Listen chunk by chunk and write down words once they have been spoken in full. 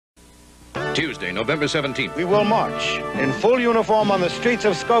Tuesday, November 17th. We will march in full uniform on the streets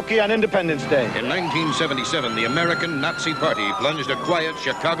of Skokie on Independence Day. In 1977, the American Nazi Party plunged a quiet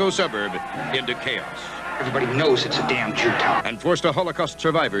Chicago suburb into chaos. Everybody knows it's a damn Jew town. And forced a Holocaust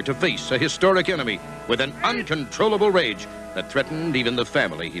survivor to face a historic enemy with an uncontrollable rage that threatened even the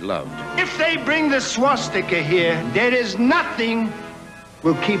family he loved. If they bring the swastika here, there is nothing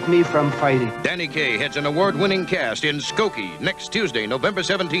will keep me from fighting. Danny Kaye heads an award-winning cast in Skokie next Tuesday, November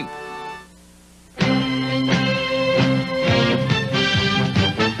 17th.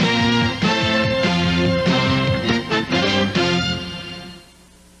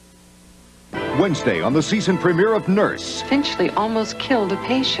 Wednesday on the season premiere of Nurse. Finchley almost killed a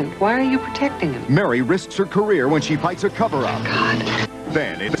patient. Why are you protecting him? Mary risks her career when she fights a cover-up. God.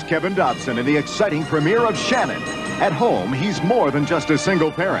 Then it's Kevin Dobson in the exciting premiere of Shannon. At home, he's more than just a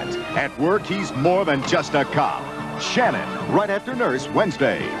single parent. At work, he's more than just a cop. Shannon, right after Nurse,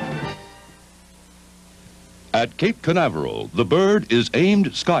 Wednesday. At Cape Canaveral, the bird is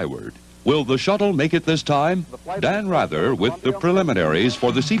aimed skyward. Will the shuttle make it this time? Dan Rather with the preliminaries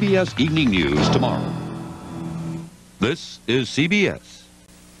for the CBS Evening News tomorrow. This is CBS.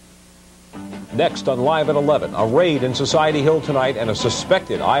 Next on Live at 11, a raid in Society Hill tonight and a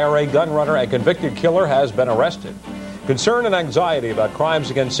suspected IRA gun runner and convicted killer has been arrested. Concern and anxiety about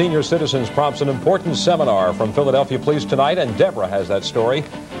crimes against senior citizens prompts an important seminar from Philadelphia Police tonight, and Deborah has that story.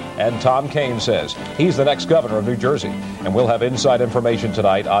 And Tom Kean says he's the next governor of New Jersey, and we'll have inside information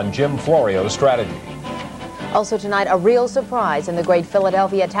tonight on Jim Florio's strategy. Also tonight, a real surprise in the Great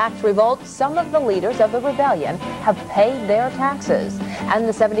Philadelphia Tax Revolt. Some of the leaders of the rebellion have paid their taxes. And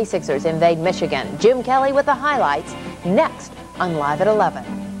the 76ers invade Michigan. Jim Kelly with the highlights next on Live at 11.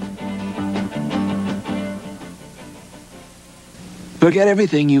 Forget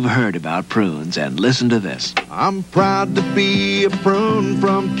everything you've heard about prunes and listen to this. I'm proud to be a prune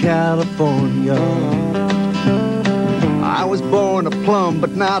from California. I was born a plum, but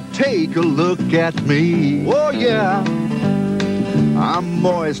now take a look at me. Oh yeah, I'm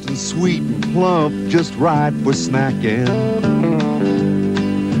moist and sweet and plump, just right for snacking.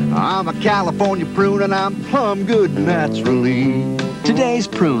 I'm a California prune and I'm plumb good naturally. Today's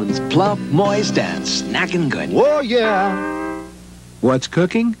prunes, plump, moist, and snacking good. Oh yeah. What's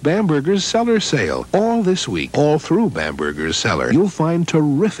cooking? Bamberger's Cellar Sale. All this week, all through Bamberger's Cellar, you'll find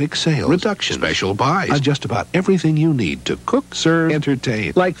terrific sales, reductions, special buys on just about everything you need to cook, serve,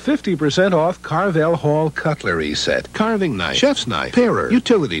 entertain. Like 50% off Carvel Hall cutlery set, carving knife, chef's knife, parer,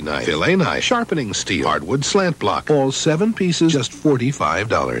 utility knife, fillet knife, sharpening steel, hardwood slant block. All 7 pieces, just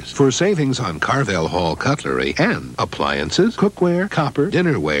 $45. For savings on Carvel Hall cutlery and appliances, cookware, copper,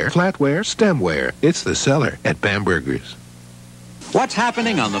 dinnerware, flatware, stemware. It's the Cellar at Bamberger's. What's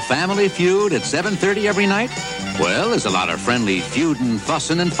happening on the Family Feud at 7:30 every night? Well, there's a lot of friendly feuding,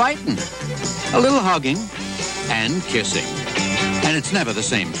 fussing, and fighting. A little hugging and kissing. And it's never the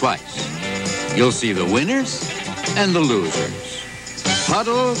same twice. You'll see the winners and the losers.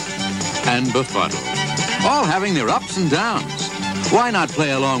 Huddled and befuddled. All having their ups and downs. Why not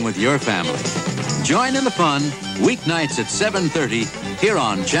play along with your family? Join in the fun, weeknights at 7:30 here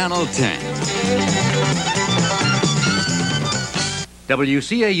on Channel 10.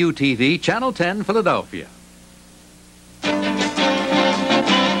 WCAU-TV, Channel 10, Philadelphia.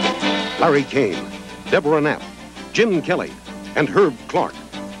 Larry Kane, Deborah Knapp, Jim Kelly, and Herb Clark.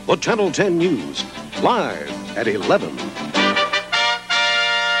 The Channel 10 News, live at 11.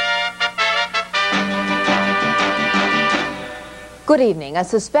 Good evening. A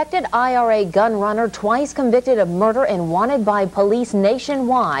suspected IRA gun runner, twice convicted of murder and wanted by police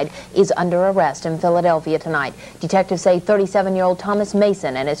nationwide, is under arrest in Philadelphia tonight. Detectives say 37-year-old Thomas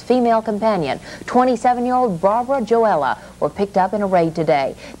Mason and his female companion, 27-year-old Barbara Joella, were picked up in a raid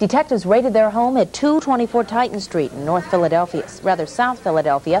today. Detectives raided their home at 224 Titan Street in South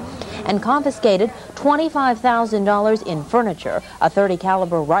Philadelphia, and confiscated $25,000 in furniture, a .30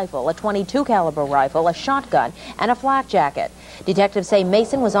 caliber rifle, a .22 caliber rifle, a shotgun, and a flak jacket. Detectives say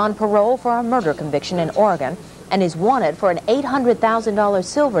Mason was on parole for a murder conviction in Oregon and is wanted for an $800,000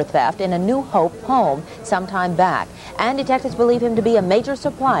 silver theft in a New Hope home sometime back. And detectives believe him to be a major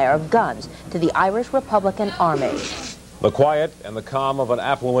supplier of guns to the Irish Republican Army. The quiet and the calm of an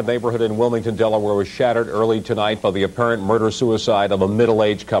affluent neighborhood in Wilmington, Delaware was shattered early tonight by the apparent murder-suicide of a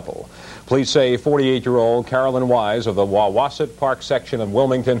middle-aged couple. Police say 48-year-old Carolyn Wise of the Wawasset Park section of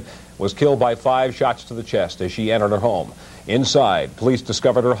Wilmington was killed by 5 shots to the chest as she entered her home. Inside, police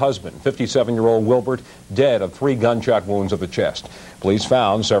discovered her husband, 57-year-old Wilbert, dead of 3 gunshot wounds of the chest. Police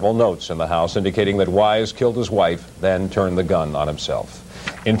found several notes in the house indicating that Wise killed his wife, then turned the gun on himself.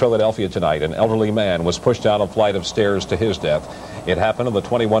 In Philadelphia tonight, an elderly man was pushed down a flight of stairs to his death. It happened on the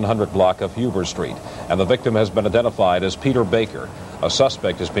 2100 block of Huber Street, and the victim has been identified as Peter Baker. A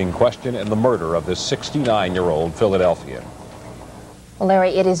suspect is being questioned in the murder of this 69-year-old Philadelphian. Well, Larry,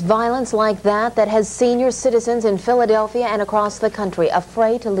 it is violence like that that has senior citizens in Philadelphia and across the country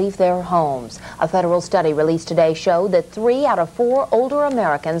afraid to leave their homes. A federal study released today showed that 3 out of 4 older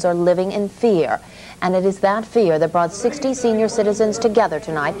Americans are living in fear. And it is that fear that brought 60 senior citizens together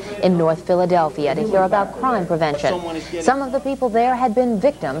tonight in North Philadelphia to hear about crime prevention. Some of the people there had been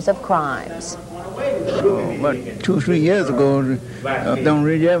victims of crimes. About 2 or 3 years ago, up down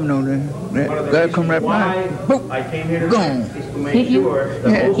Ridge Avenue, that guy come right by, boom, gone. Hit you?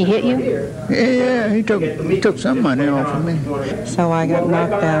 Yeah. He hit you? Yeah, he took some money off of me. So I got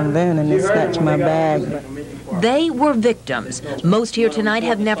knocked down then and they snatched my bag. They were victims. Most here tonight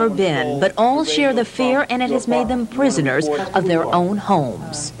have never been, but all share the fear, and it has made them prisoners of their own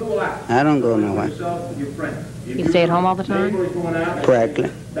homes. I don't go nowhere. You stay at home all the time?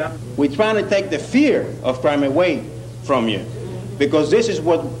 Practically. We're trying to take the fear of crime away from you, because this is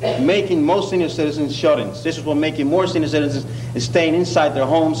what making most senior citizens shut-ins. This is what making more senior citizens is staying inside their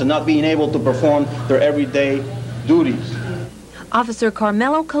homes and not being able to perform their everyday duties. Officer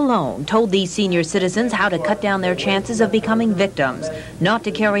Carmelo Colon told these senior citizens how to cut down their chances of becoming victims, not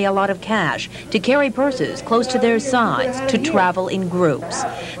to carry a lot of cash, to carry purses close to their sides, to travel in groups.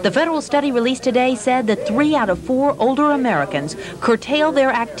 The federal study released today said that 3 out of 4 older Americans curtail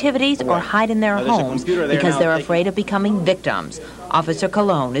their activities or hide in their homes because they're afraid of becoming victims. Officer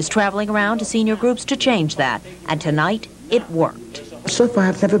Colon is traveling around to senior groups to change that, and tonight it worked. So far,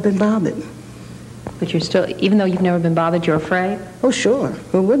 I've never been bothered. But you're still, even though you've never been bothered, you're afraid? Oh, sure.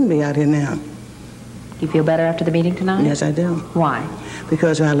 Who wouldn't be out here now? Do you feel better after the meeting tonight? Yes, I do. Why?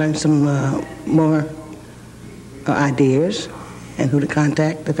 Because I learned some more ideas and who to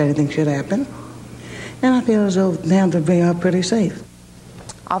contact if anything should happen. And I feel as though now they're being pretty safe.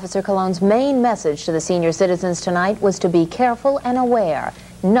 Officer Colon's main message to the senior citizens tonight was to be careful and aware,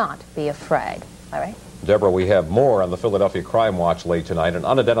 not be afraid. All right? Deborah, we have more on the Philadelphia Crime Watch late tonight. An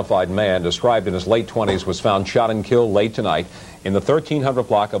unidentified man described in his late 20s was found shot and killed late tonight in the 1300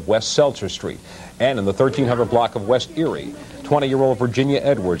 block of West Seltzer Street and in the 1300 block of West Erie. 20-year-old Virginia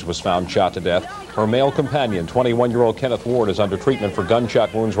Edwards was found shot to death. Her male companion, 21-year-old Kenneth Ward, is under treatment for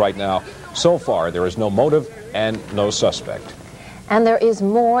gunshot wounds right now. So far, there is no motive and no suspect. And there is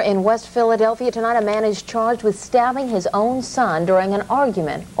more in West Philadelphia tonight. A man is charged with stabbing his own son during an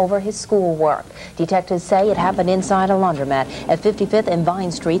argument over his schoolwork. Detectives say it happened inside a laundromat at 55th and Vine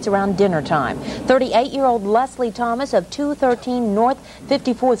Streets around dinner time. 38-year-old Leslie Thomas of 213 North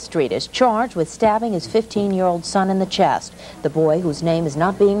 54th Street is charged with stabbing his 15-year-old son in the chest. The boy, whose name is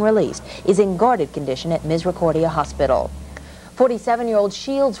not being released, is in guarded condition at Misericordia Hospital. 47-year-old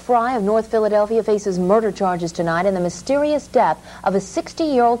Shields Fry of North Philadelphia faces murder charges tonight in the mysterious death of a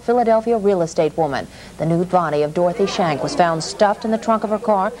 60-year-old Philadelphia real estate woman. The nude body of Dorothy Shank was found stuffed in the trunk of her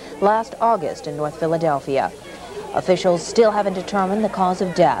car last August in North Philadelphia. Officials still haven't determined the cause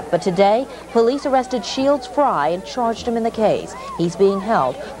of death, but today, police arrested Shields Fry and charged him in the case. He's being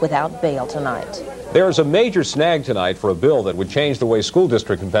held without bail tonight. There's a major snag tonight for a bill that would change the way school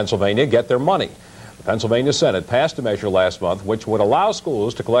districts in Pennsylvania get their money. The Pennsylvania Senate passed a measure last month which would allow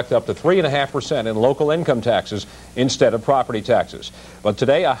schools to collect up to 3.5% in local income taxes instead of property taxes. But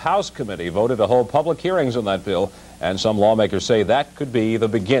today, a House committee voted to hold public hearings on that bill, and some lawmakers say that could be the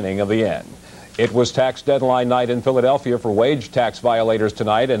beginning of the end. It was tax deadline night in Philadelphia for wage tax violators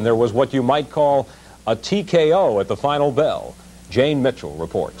tonight, and there was what you might call a TKO at the final bell. Jane Mitchell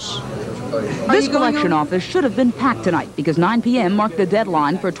reports. This collection office should have been packed tonight because 9 p.m. marked the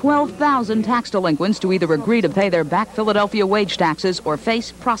deadline for 12,000 tax delinquents to either agree to pay their back Philadelphia wage taxes or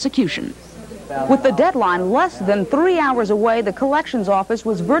face prosecution. With the deadline less than 3 hours away, the collections office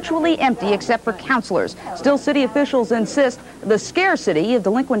was virtually empty except for counselors. Still, city officials insist the scarcity of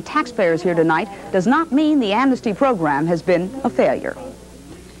delinquent taxpayers here tonight does not mean the amnesty program has been a failure.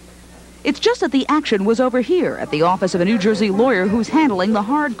 It's just that the action was over here at the office of a New Jersey lawyer who's handling the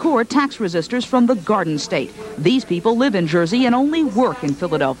hardcore tax resistors from the Garden State. These people live in Jersey and only work in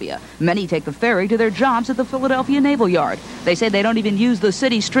Philadelphia. Many take the ferry to their jobs at the Philadelphia Naval Yard. They say they don't even use the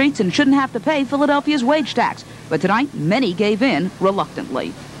city streets and shouldn't have to pay Philadelphia's wage tax. But tonight, many gave in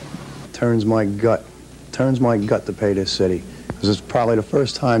reluctantly. Turns my gut to pay this city. This is probably the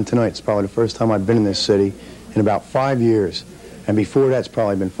first time tonight. It's probably the first time I've been in this city in about 5 years. And before that's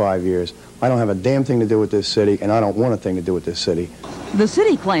probably been 5 years. I don't have a damn thing to do with this city, and I don't want a thing to do with this city. The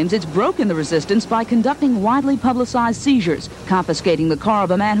city claims it's broken the resistance by conducting widely publicized seizures, confiscating the car of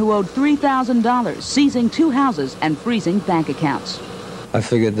a man who owed $3,000, seizing 2 houses, and freezing bank accounts. I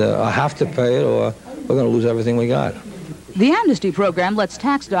figured I have to pay it or we're going to lose everything we got. The amnesty program lets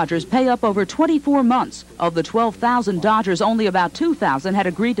tax dodgers pay up over 24 months. Of the 12,000 dodgers, only about 2,000 had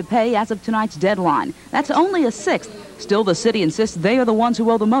agreed to pay as of tonight's deadline. That's only a sixth. Still, the city insists they are the ones who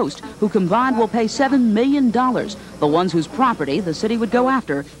owe the most, who combined will pay $7 million, the ones whose property the city would go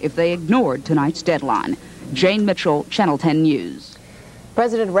after if they ignored tonight's deadline. Jane Mitchell, Channel 10 News.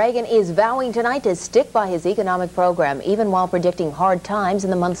 President Reagan is vowing tonight to stick by his economic program, even while predicting hard times in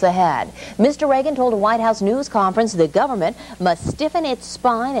the months ahead. Mr. Reagan told a White House news conference the government must stiffen its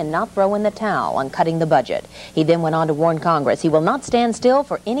spine and not throw in the towel on cutting the budget. He then went on to warn Congress he will not stand still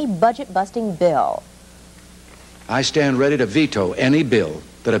for any budget-busting bill. I stand ready to veto any bill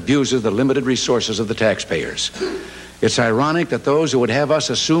that abuses the limited resources of the taxpayers. It's ironic that those who would have us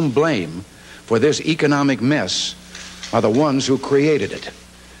assume blame for this economic mess are the ones who created it.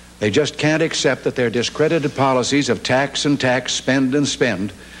 They just can't accept that their discredited policies of tax and tax, spend and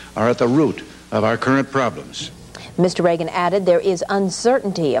spend are at the root of our current problems. Mr. Reagan added there is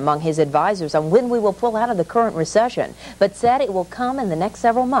uncertainty among his advisors on when we will pull out of the current recession, but said it will come in the next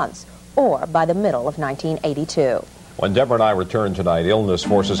several months or by the middle of 1982. When Deborah and I return tonight, illness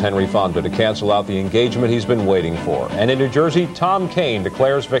forces Henry Fonda to cancel out the engagement he's been waiting for. And in New Jersey, Tom Kean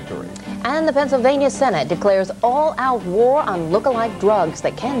declares victory. And the Pennsylvania Senate declares all-out war on look-alike drugs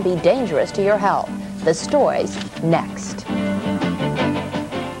that can be dangerous to your health. The story's next.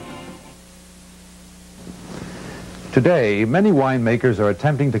 Today, many winemakers are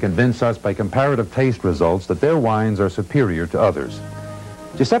attempting to convince us by comparative taste results that their wines are superior to others.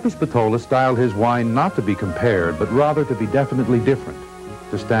 Giuseppe Spatola styled his wine not to be compared, but rather to be definitely different,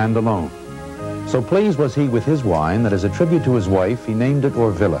 to stand alone. So pleased was he with his wine that as a tribute to his wife, he named it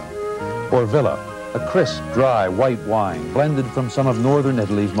Orvilla. Orvilla, a crisp, dry, white wine blended from some of northern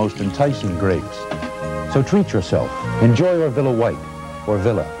Italy's most enticing grapes. So treat yourself. Enjoy Orvilla White.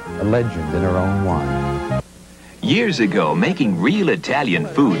 Orvilla, a legend in her own wine. Years ago, making real Italian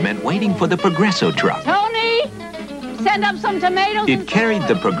food meant waiting for the Progresso truck. Tony, send up some tomatoes. It carried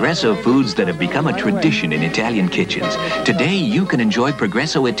the Progresso foods that have become a tradition in Italian kitchens. Today, you can enjoy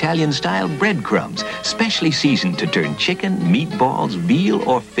Progresso Italian-style breadcrumbs, specially seasoned to turn chicken, meatballs, veal,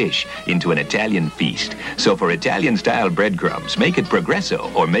 or fish into an Italian feast. So for Italian-style breadcrumbs, make it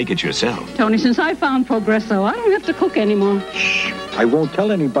Progresso or make it yourself. Tony, since I found Progresso, I don't have to cook anymore. Shh, I won't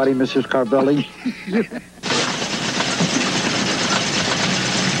tell anybody, Mrs. Carvelli.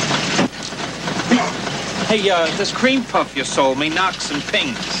 Hey, this cream puff you sold me knocks and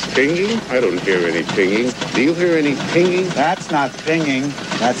pings. Pinging? I don't hear any pinging. Do you hear any pinging? That's not pinging.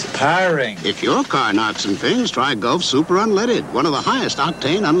 That's purring. If your car knocks and pings, try Gulf Super Unleaded, one of the highest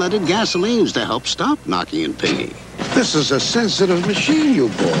octane unleaded gasolines to help stop knocking and pinging. This is a sensitive machine you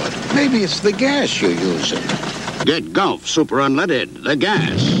bought. Maybe it's the gas you're using. Get Gulf Super Unleaded, the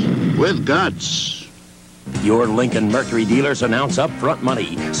gas with guts. Your Lincoln Mercury dealers announce upfront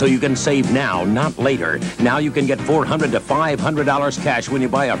money so you can save now, not later. Now you can get $400 to $500 cash when you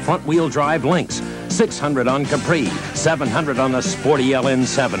buy a front-wheel drive Lynx, $600 on Capri, $700 on the sporty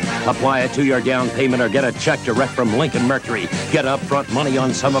LN7. Apply it to your down payment or get a check direct from Lincoln Mercury. Get upfront money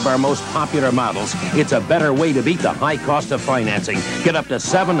on some of our most popular models. It's a better way to beat the high cost of financing. Get up to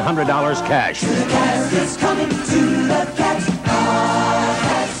 $700 cash. The gas is coming to the cat.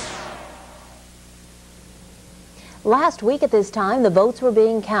 Last week at this time, the votes were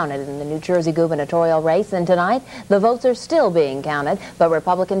being counted in the New Jersey gubernatorial race, and tonight, the votes are still being counted, but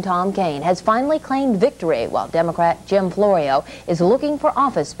Republican Tom Kean has finally claimed victory, while Democrat Jim Florio is looking for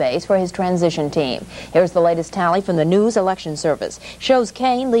office space for his transition team. Here's the latest tally from the News Election Service. Shows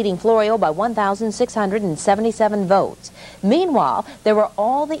Kean leading Florio by 1,677 votes. Meanwhile, there were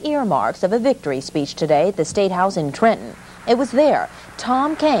all the earmarks of a victory speech today at the State House in Trenton. It was there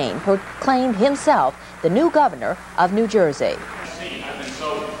Tom Kean proclaimed himself the new governor of New Jersey.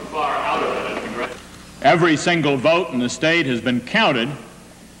 Every single vote in the state has been counted,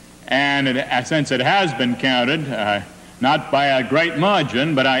 and since it has been counted, not by a great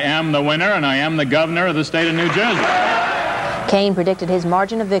margin, but I am the winner and I am the governor of the state of New Jersey. Kean predicted his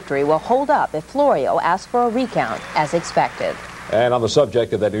margin of victory will hold up if Florio asks for a recount, as expected. And on the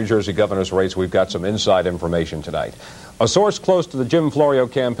subject of that New Jersey governor's race, we've got some inside information tonight. A source close to the Jim Florio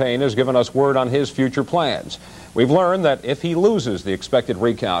campaign has given us word on his future plans. We've learned that if he loses the expected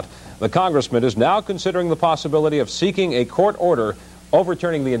recount, the congressman is now considering the possibility of seeking a court order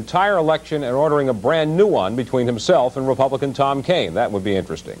overturning the entire election and ordering a brand new one between himself and Republican Tom Kean. That would be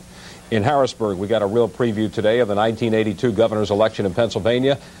interesting. In Harrisburg, we got a real preview today of the 1982 governor's election in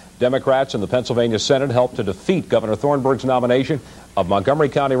Pennsylvania. Democrats in the Pennsylvania Senate helped to defeat Governor Thornburg's nomination of Montgomery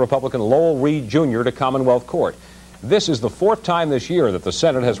County Republican Lowell Reed Jr. to Commonwealth Court. This is the 4th time this year that the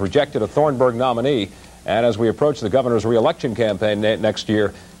Senate has rejected a Thornburg nominee. And as we approach the governor's re-election campaign next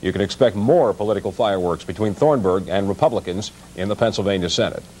year, you can expect more political fireworks between Thornburg and Republicans in the Pennsylvania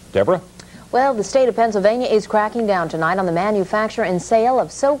Senate. Deborah? Well, the state of Pennsylvania is cracking down tonight on the manufacture and sale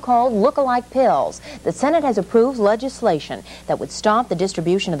of so-called look-alike pills. The Senate has approved legislation that would stop the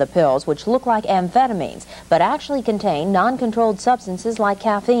distribution of the pills, which look like amphetamines, but actually contain non-controlled substances like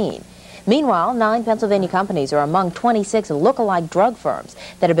caffeine. Meanwhile, 9 Pennsylvania companies are among 26 look-alike drug firms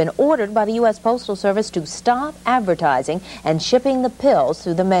that have been ordered by the U.S. Postal Service to stop advertising and shipping the pills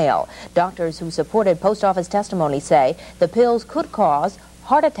through the mail. Doctors who supported post office testimony say the pills could cause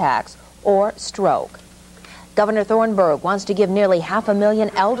heart attacks or stroke. Governor Thornburg wants to give nearly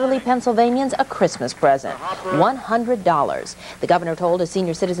 500,000 elderly Pennsylvanians a Christmas present, $100. The governor told a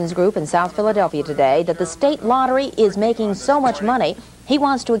senior citizens group in South Philadelphia today that the state lottery is making so much money, he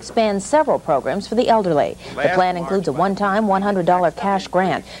wants to expand several programs for the elderly. The plan includes a one-time $100 cash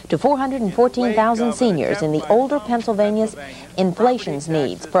grant to 414,000 seniors in the Older Pennsylvania's Inflation's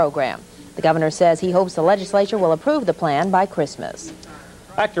Needs program. The governor says he hopes the legislature will approve the plan by Christmas.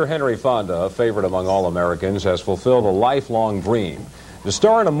 Actor Henry Fonda, a favorite among all Americans, has fulfilled a lifelong dream to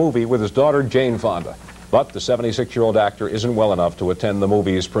star in a movie with his daughter Jane Fonda. But the 76-year-old actor isn't well enough to attend the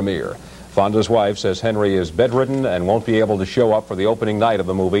movie's premiere. Fonda's wife says Henry is bedridden and won't be able to show up for the opening night of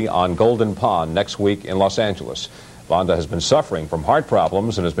the movie on Golden Pond next week in Los Angeles. Fonda has been suffering from heart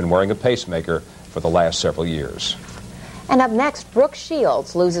problems and has been wearing a pacemaker for the last several years. And up next, Brooke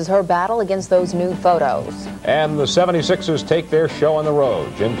Shields loses her battle against those nude photos. And the 76ers take their show on the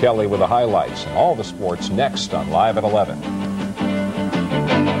road. Jim Kelly with the highlights and all the sports next on Live at 11.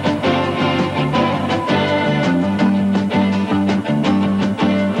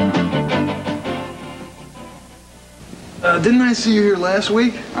 Didn't I see you here last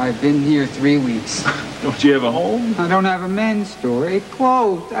week? I've been here 3 weeks. Don't you have a home? I don't have a men's store. It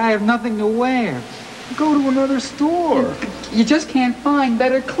closed. I have nothing to wear. Go to another store. You just can't find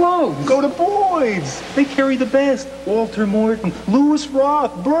better clothes. Go to Boyd's. They carry the best. Walter Morton, Louis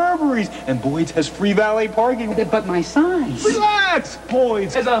Roth, Burberry's. And Boyd's has free valet parking. But my size. Relax.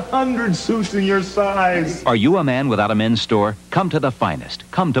 Boyd's has 100 suits in your size. Are you a man without a men's store? Come to the finest.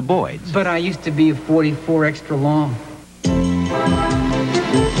 Come to Boyd's. But I used to be a 44 extra long.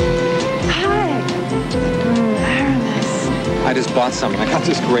 Hi. Aramis. I just bought some. I got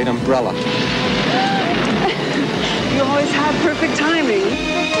this great umbrella. You always have perfect timing.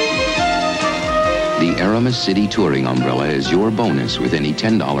 The Aramis City Touring Umbrella is your bonus with any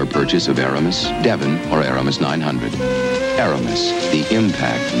 $10 purchase of Aramis, Devon, or Aramis 900. Aramis, the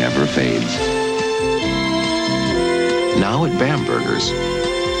impact never fades. Now at Bamberger's.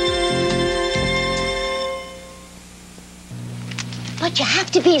 But you have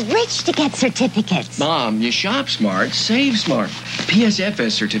to be rich to get certificates. Mom, you shop smart, save smart.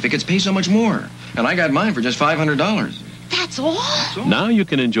 PSFS certificates pay so much more. And I got mine for just $500. That's all? Now you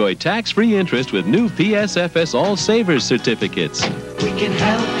can enjoy tax-free interest with new PSFS All Savers certificates. We can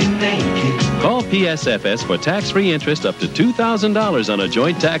help you make it. Call PSFS for tax-free interest up to $2,000 on a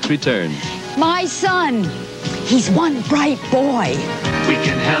joint tax return. My son, he's one bright boy. We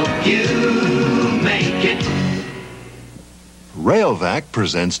can help you make it. Rayovac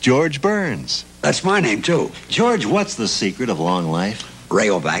presents George Burns. That's my name, too. George, what's the secret of long life?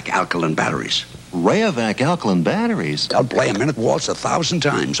 Rayovac alkaline batteries. Rayovac alkaline batteries? I'll play a minute waltz 1,000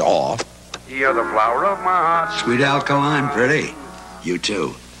 times, or... You're the flower of my heart. Sweet alkaline, pretty. You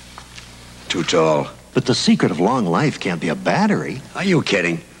too. Too tall. But the secret of long life can't be a battery. Are you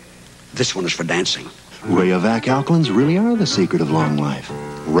kidding? This one is for dancing. Rayovac alkalines really are the secret of long life.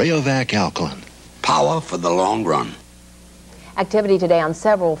 Rayovac alkaline. Power for the long run. Activity today on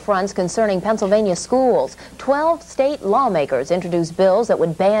several fronts concerning Pennsylvania schools. 12 state lawmakers introduced bills that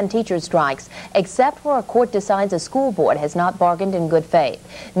would ban teacher strikes, except where a court decides a school board has not bargained in good faith.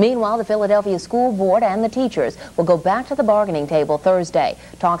 Meanwhile, the Philadelphia School Board and the teachers will go back to the bargaining table Thursday.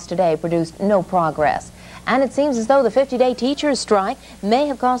 Talks today produced no progress. And it seems as though the 50-day teachers' strike may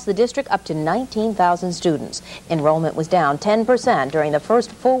have cost the district up to 19,000 students. Enrollment was down 10% during the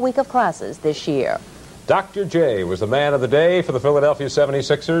first full week of classes this year. Dr. J was the man of the day for the Philadelphia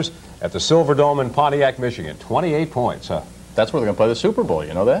 76ers at the Silverdome in Pontiac, Michigan. 28 points, huh? That's where they're going to play the Super Bowl,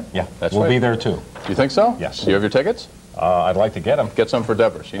 you know that? Yeah, that's we'll right. be there too. You think so? Yes. Do you have your tickets? I'd like to get them. Get some for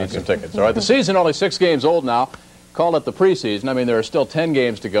Deborah. She needs some tickets. All right, the season only 6 games old now. called it the preseason. I mean, there are still 10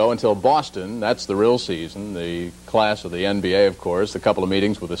 games to go until Boston. That's the real season. The class of the NBA, of course. A couple of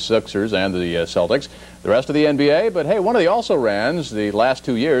meetings with the Sixers and the Celtics. The rest of the NBA. But, hey, one of the also-rans, the last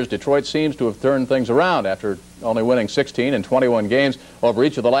 2 years, Detroit seems to have turned things around after only winning 16 and 21 games over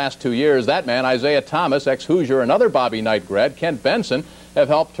each of the last 2 years. That man, Isaiah Thomas, ex-Hoosier, another Bobby Knight grad, Kent Benson, have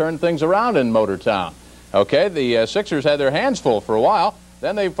helped turn things around in Motortown. Okay, the Sixers had their hands full for a while.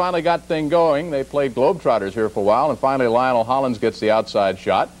 Then they finally got things going. They played Globetrotters here for a while, and finally Lionel Hollins gets the outside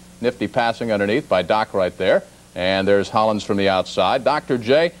shot. Nifty passing underneath by Doc right there. And there's Hollins from the outside. Dr.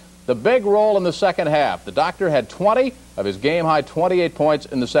 J, the big role in the second half. The Doctor had 20 of his game-high 28 points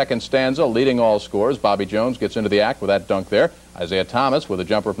in the second stanza, leading all scores. Bobby Jones gets into the act with that dunk there. Isaiah Thomas with a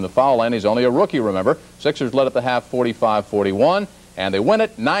jumper from the foul line. He's only a rookie, remember. Sixers led at the half 45-41, and they win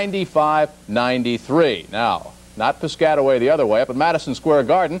it 95-93. Now, not Piscataway the other way, up at Madison Square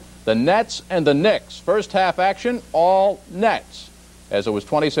Garden, the Nets and the Knicks. First half action, all Nets. As it was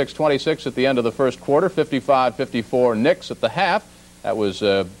 26-26 at the end of the first quarter, 55-54 Knicks at the half. That was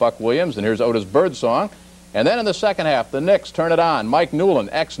Buck Williams, and here's Otis Birdsong. And then in the second half, the Knicks turn it on. Mike Newland,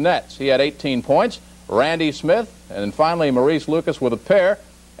 ex-Nets, he had 18 points. Randy Smith, and then finally Maurice Lucas with a pair.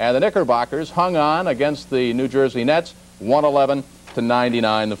 And the Knickerbockers hung on against the New Jersey Nets,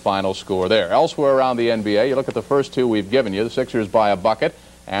 111-99, the final score there. Elsewhere around the NBA, you look at the first two we've given you. The Sixers by a bucket,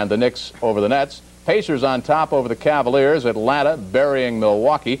 and the Knicks over the Nets. Pacers on top over the Cavaliers. Atlanta burying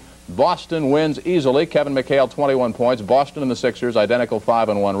Milwaukee. Boston wins easily. Kevin McHale, 21 points. Boston and the Sixers, identical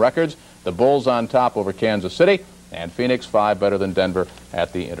 5-1 records. The Bulls on top over Kansas City. And Phoenix 5 better than Denver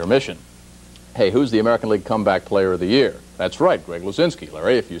at the intermission. Hey, who's the American League Comeback Player of the Year? That's right, Greg Luzinski.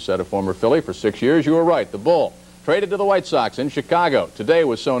 Larry, if you said a former Philly for 6 years, you were right. The Bull. Traded to the White Sox in Chicago. Today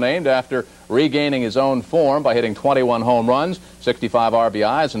was so named after regaining his own form by hitting 21 home runs, 65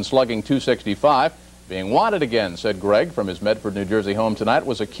 RBIs, and slugging .265. Being wanted again, said Greg, from his Medford, New Jersey home tonight,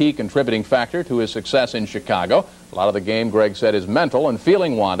 was a key contributing factor to his success in Chicago. A lot of the game, Greg said, is mental and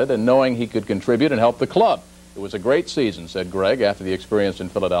feeling wanted and knowing he could contribute and help the club. It was a great season, said Greg, after the experience in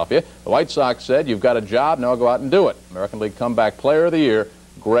Philadelphia. The White Sox said, you've got a job, now go out and do it. American League Comeback Player of the Year,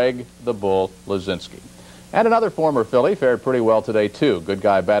 Greg the Bull Luzinski. And another former Philly fared pretty well today, too. Good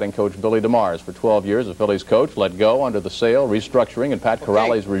guy batting coach Billy DeMars. For 12 years, the Phillies coach let go under the sale, restructuring, and Pat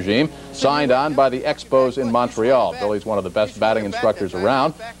Corrales' regime, signed on by the Expos in Montreal. Billy's one of the best batting instructors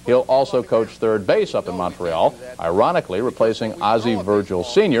around. He'll also coach third base up in Montreal, ironically replacing Ozzie Virgil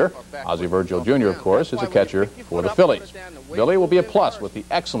Sr. Ozzie Virgil Jr., of course, is a catcher for the Phillies. Billy will be a plus with the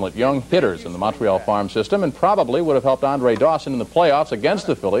excellent young hitters in the Montreal farm system and probably would have helped Andre Dawson in the playoffs against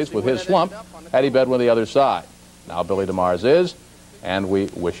the Phillies with his slump had he been with the other side. Now Billy DeMars is, and we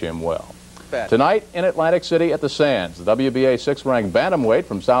wish him well. Tonight in Atlantic City at the Sands, the WBA 6th-ranked bantamweight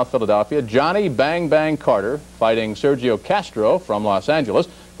from South Philadelphia, Johnny Bang Bang Carter, fighting Sergio Castro from Los Angeles,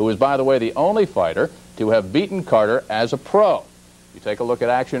 who is, by the way, the only fighter to have beaten Carter as a pro. You take a look at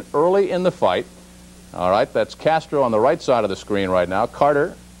action early in the fight. All right, that's Castro on the right side of the screen right now.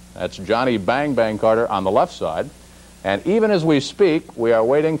 Carter, that's Johnny Bang Bang Carter on the left side. And even as we speak, we are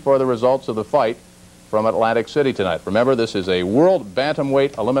waiting for the results of the fight from Atlantic City tonight. Remember, this is a world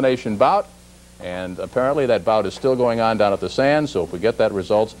bantamweight elimination bout, and apparently that bout is still going on down at the Sands, so if we get that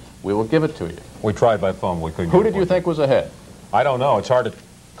results, we will give it to you. We tried by phone. We couldn't. Who did you think was ahead? I don't know. It's hard to...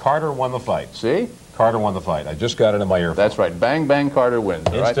 Carter won the fight. See? Carter won the fight. I just got it in my earphone. That's right. Bang Bang Carter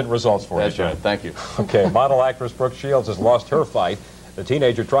wins. Instant results for you. That's right. Thank you. Okay, model actress Brooke Shields has lost her fight. The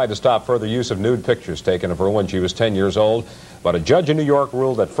teenager tried to stop further use of nude pictures taken of her when she was 10 years old, but a judge in New York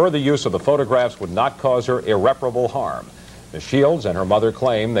ruled that further use of the photographs would not cause her irreparable harm. Ms. Shields and her mother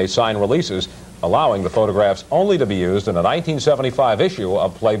claim they signed releases allowing the photographs only to be used in a 1975 issue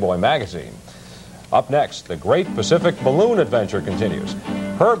of Playboy magazine. Up next, the Great Pacific Balloon Adventure continues.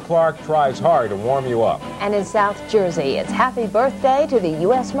 Herb Clark tries hard to warm you up. And in South Jersey, it's happy birthday to the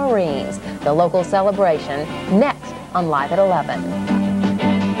U.S. Marines. The local celebration next on Live at 11.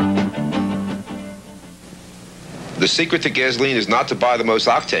 The secret to gasoline is not to buy the most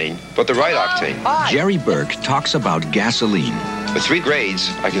octane, but the right octane. Jerry Burke talks about gasoline. With 3 grades,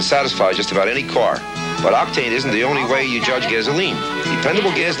 I can satisfy just about any car. But octane isn't the only way you judge gasoline.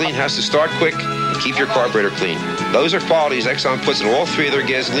 Dependable gasoline has to start quick and keep your carburetor clean. Those are qualities Exxon puts in all 3 of their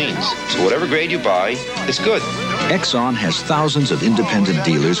gasolines. So whatever grade you buy, it's good. Exxon has thousands of independent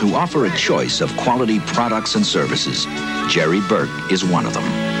dealers who offer a choice of quality products and services. Jerry Burke is one of them.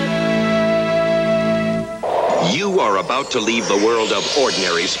 You are about to leave the world of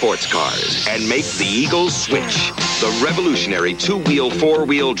ordinary sports cars and make the Eagle switch. The revolutionary two-wheel,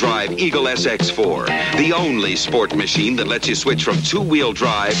 four-wheel drive Eagle SX4. The only sport machine that lets you switch from two-wheel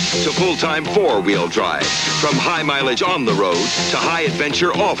drive to full-time four-wheel drive. From high mileage on the road to high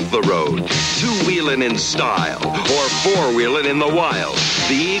adventure off the road. Two-wheeling in style or four-wheeling in the wild.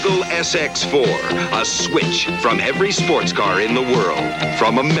 The Eagle SX4. A switch from every sports car in the world.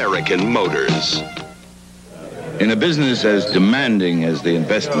 From American Motors. In a business as demanding as the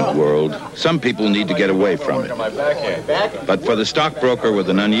investment world, some people need to get away from it. But for the stockbroker with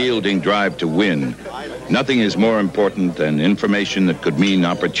an unyielding drive to win, nothing is more important than information that could mean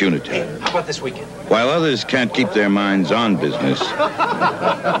opportunity. How about this weekend? While others can't keep their minds on business,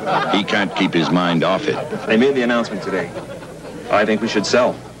 he can't keep his mind off it. They made the announcement today. I think we should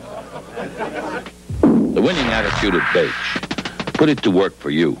sell. The winning attitude of Bache. Put it to work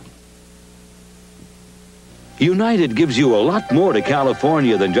for you. United gives you a lot more to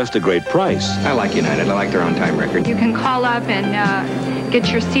California than just a great price. I like United. I like their on-time record. You can call up and get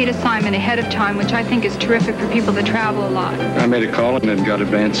your seat assignment ahead of time, which I think is terrific for people that travel a lot. I made a call and then got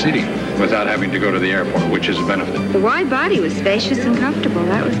advanced seating without having to go to the airport, which is a benefit. The wide body was spacious and comfortable.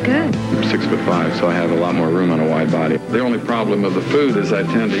 That was good. I'm 6'5", so I have a lot more room on a wide body. The only problem with the food is I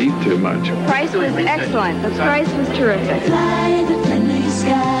tend to eat too much. The price was excellent. The price was terrific. Fly the friendly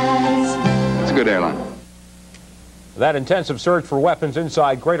skies. It's a good airline. That intensive search for weapons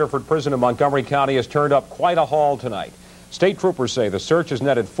inside Graterford Prison in Montgomery County has turned up quite a haul tonight. State troopers say the search has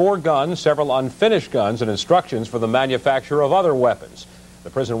netted 4 guns, several unfinished guns, and instructions for the manufacture of other weapons. The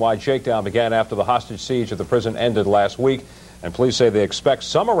prison-wide shakedown began after the hostage siege of the prison ended last week, and police say they expect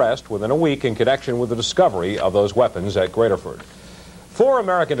some arrest within a week in connection with the discovery of those weapons at Graterford. 4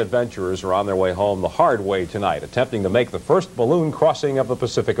 American adventurers are on their way home the hard way tonight, attempting to make the first balloon crossing of the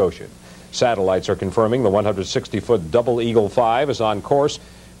Pacific Ocean. Satellites are confirming the 160-foot Double Eagle 5 is on course,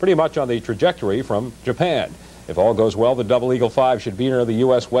 pretty much on the trajectory from Japan. If all goes well, the Double Eagle 5 should be near the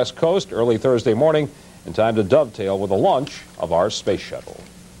U.S. West Coast early Thursday morning in time to dovetail with the launch of our space shuttle.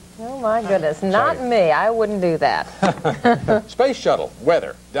 Oh, my goodness. Not me. I wouldn't do that. Space shuttle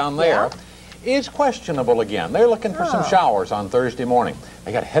weather down there is questionable again. They're looking for some showers on Thursday morning.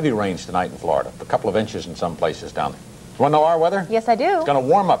 They got heavy rains tonight in Florida, a couple of inches in some places down there. You want to know our weather? Yes, I do. It's going to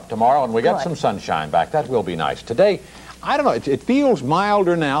warm up tomorrow, and we got some sunshine back. That will be nice. Today, I don't know, it feels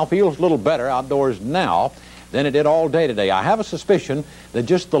milder now, feels a little better outdoors now than it did all day today. I have a suspicion that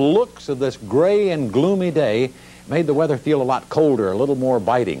just the looks of this gray and gloomy day made the weather feel a lot colder, a little more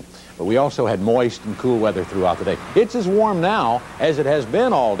biting. But we also had moist and cool weather throughout the day. It's as warm now as it has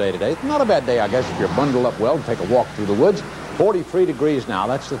been all day today. It's not a bad day, I guess, if you're bundled up well to take a walk through the woods. 43 degrees now.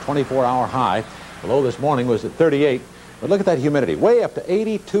 That's the 24-hour high. The low this morning was at 38. But look at that humidity, way up to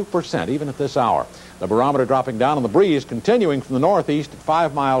 82%, even at this hour. The barometer dropping down and the breeze continuing from the northeast at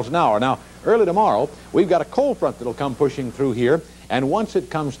 5 miles an hour. Now, early tomorrow, we've got a cold front that'll come pushing through here, and once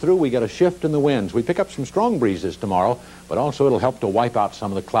it comes through, we get a shift in the winds. We pick up some strong breezes tomorrow, but also it'll help to wipe out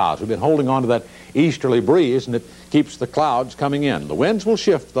some of the clouds. We've been holding on to that easterly breeze, and it keeps the clouds coming in. The winds will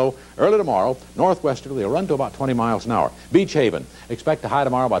shift, though, early tomorrow. Northwesterly, they'll run to about 20 miles an hour. Beach Haven, expect a high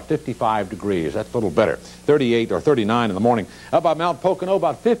tomorrow about 55 degrees. That's a little better. 38 or 39 in the morning. Up by Mount Pocono,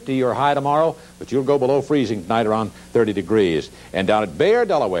 about 50 your high tomorrow, but you'll go below freezing tonight around 30 degrees. And down at Bear,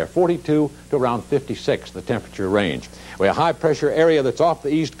 Delaware, 42 to around 56, the temperature range. We have a high-pressure area that's off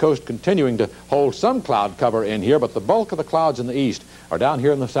the east coast continuing to hold some cloud cover in here, but the bulk of the clouds in the east are down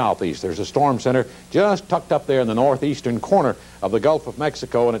here in the southeast. There's a storm center just tucked up there in the northeastern corner of the Gulf of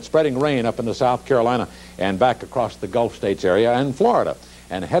Mexico, and it's spreading rain up into South Carolina and back across the Gulf states area and Florida.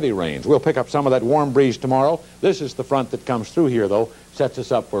 And heavy rains. We'll pick up some of that warm breeze tomorrow. This is the front that comes through here, though, sets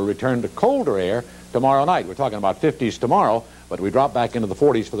us up for a return to colder air tomorrow night. We're talking about 50s tomorrow, but we drop back into the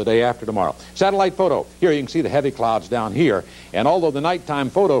 40s for the day after tomorrow. Satellite photo. Here you can see the heavy clouds down here. And although the nighttime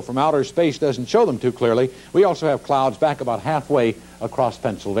photo from outer space doesn't show them too clearly, we also have clouds back about halfway across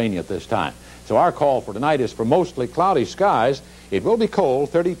Pennsylvania at this time. So our call for tonight is for mostly cloudy skies. It will be cold,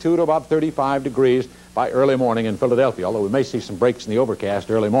 32 to about 35 degrees by early morning in Philadelphia, although we may see some breaks in the overcast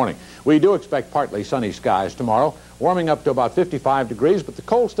early morning. We do expect partly sunny skies tomorrow, warming up to about 55 degrees, but the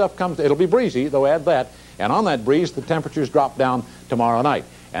cold stuff comes, it'll be breezy, though add that, and on that breeze, the temperatures drop down tomorrow night.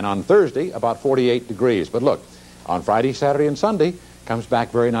 And on Thursday, about 48 degrees. But look, on Friday, Saturday, and Sunday, comes back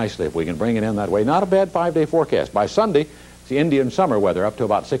very nicely if we can bring it in that way. Not a bad 5-day forecast. By Sunday, it's the Indian summer weather up to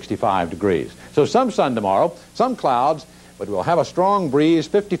about 65 degrees. So some sun tomorrow, some clouds, but we'll have a strong breeze,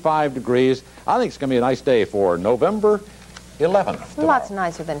 55 degrees. I think it's going to be a nice day for November 11th. Tomorrow. Lots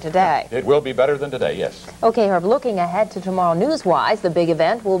nicer than today. It will be better than today, yes. Okay, Herb, looking ahead to tomorrow news-wise, the big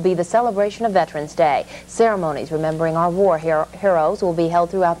event will be the celebration of Veterans Day. Ceremonies remembering our war heroes will be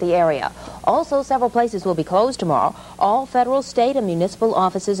held throughout the area. Also, several places will be closed tomorrow. All federal, state, and municipal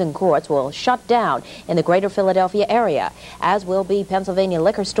offices and courts will shut down in the greater Philadelphia area, as will be Pennsylvania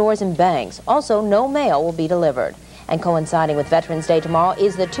liquor stores and banks. Also, no mail will be delivered. And coinciding with Veterans Day tomorrow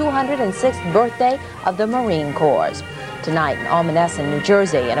is the 206th birthday of the Marine Corps. Tonight in Almanesson, New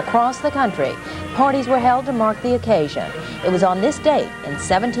Jersey, and across the country, parties were held to mark the occasion. It was on this date in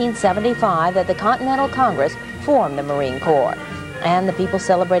 1775 that the Continental Congress formed the Marine Corps. And the people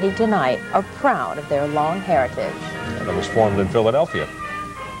celebrating tonight are proud of their long heritage. And it was formed in Philadelphia.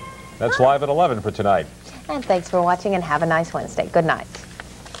 That's live at 11 for tonight. And thanks for watching, and have a nice Wednesday. Good night.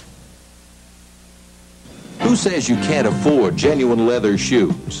 Who says you can't afford genuine leather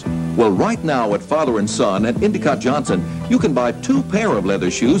shoes? Well, right now at Father & Son at Endicott Johnson, you can buy 2 pair of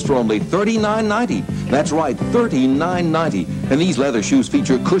leather shoes for only $39.90. That's right, $39.90. And these leather shoes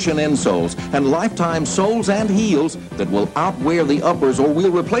feature cushion insoles and lifetime soles and heels that will outwear the uppers, or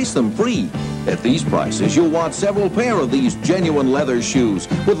we'll replace them free. At these prices, you'll want several pair of these genuine leather shoes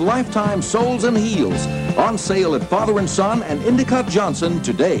with lifetime soles and heels. On sale at Father & Son and Endicott Johnson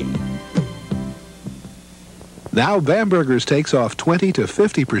today. Now Bamberger's takes off 20 to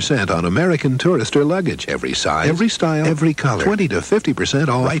 50% on American Tourister luggage. Every size, every style, every color. 20 to 50%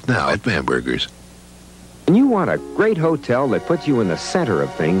 off right now at Bamberger's. When you want a great hotel that puts you in the center of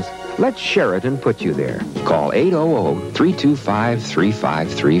things, let Sheraton put you there. Call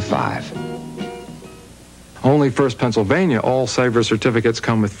 800-325-3535. Only First Pennsylvania All Saver certificates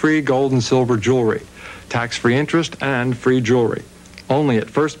come with free gold and silver jewelry, tax-free interest, and free jewelry. Only at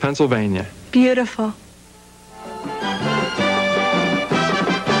First Pennsylvania. Beautiful.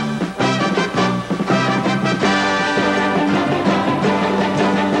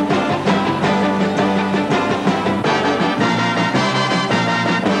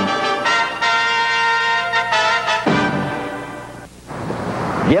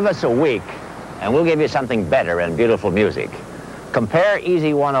 Give us a week, and we'll give you something better and beautiful music. Compare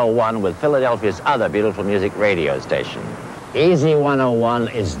Easy 101 with Philadelphia's other beautiful music radio station. Easy 101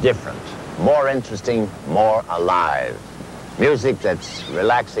 is different, more interesting, more alive. Music that's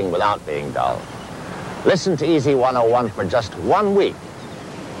relaxing without being dull. Listen to Easy 101 for just 1 week.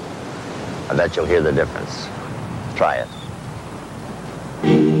 I bet you'll hear the difference. Try it.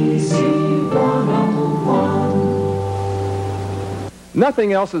 Easy 101.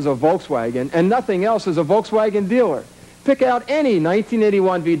 Nothing else is a Volkswagen, and nothing else is a Volkswagen dealer. Pick out any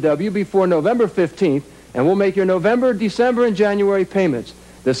 1981 VW before November 15th, and we'll make your November, December, and January payments.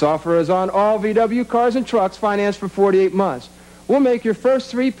 This offer is on all VW cars and trucks financed for 48 months. We'll make your first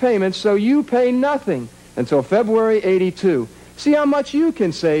 3 payments so you pay nothing until February 82. See how much you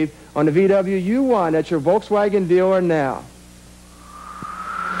can save on the VW you want at your Volkswagen dealer now.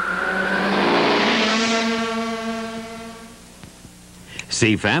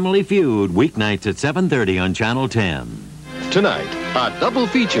 See Family Feud weeknights at 7:30 on Channel 10. Tonight, a double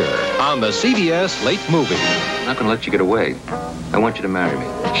feature on the CBS Late Movie. I'm not going to let you get away. I want you to marry me.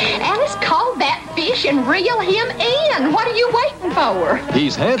 Alice, call that fish and reel him in. What are you waiting for?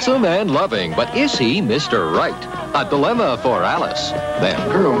 He's handsome and loving, but is he Mr. Right? A dilemma for Alice. Then,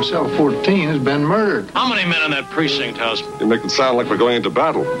 Girl in cell 14 has been murdered. How many men in that precinct house? You make it sound like we're going into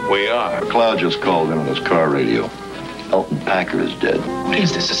battle. We are. McLeod just called in on his car radio. Elton Packer is dead. What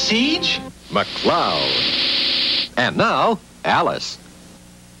is this, a siege? McLeod. And now, Alice.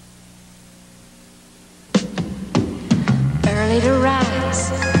 Early to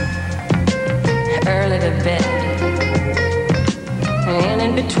rise, early to bed. And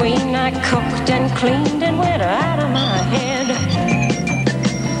in between I cooked and cleaned and went out of my head.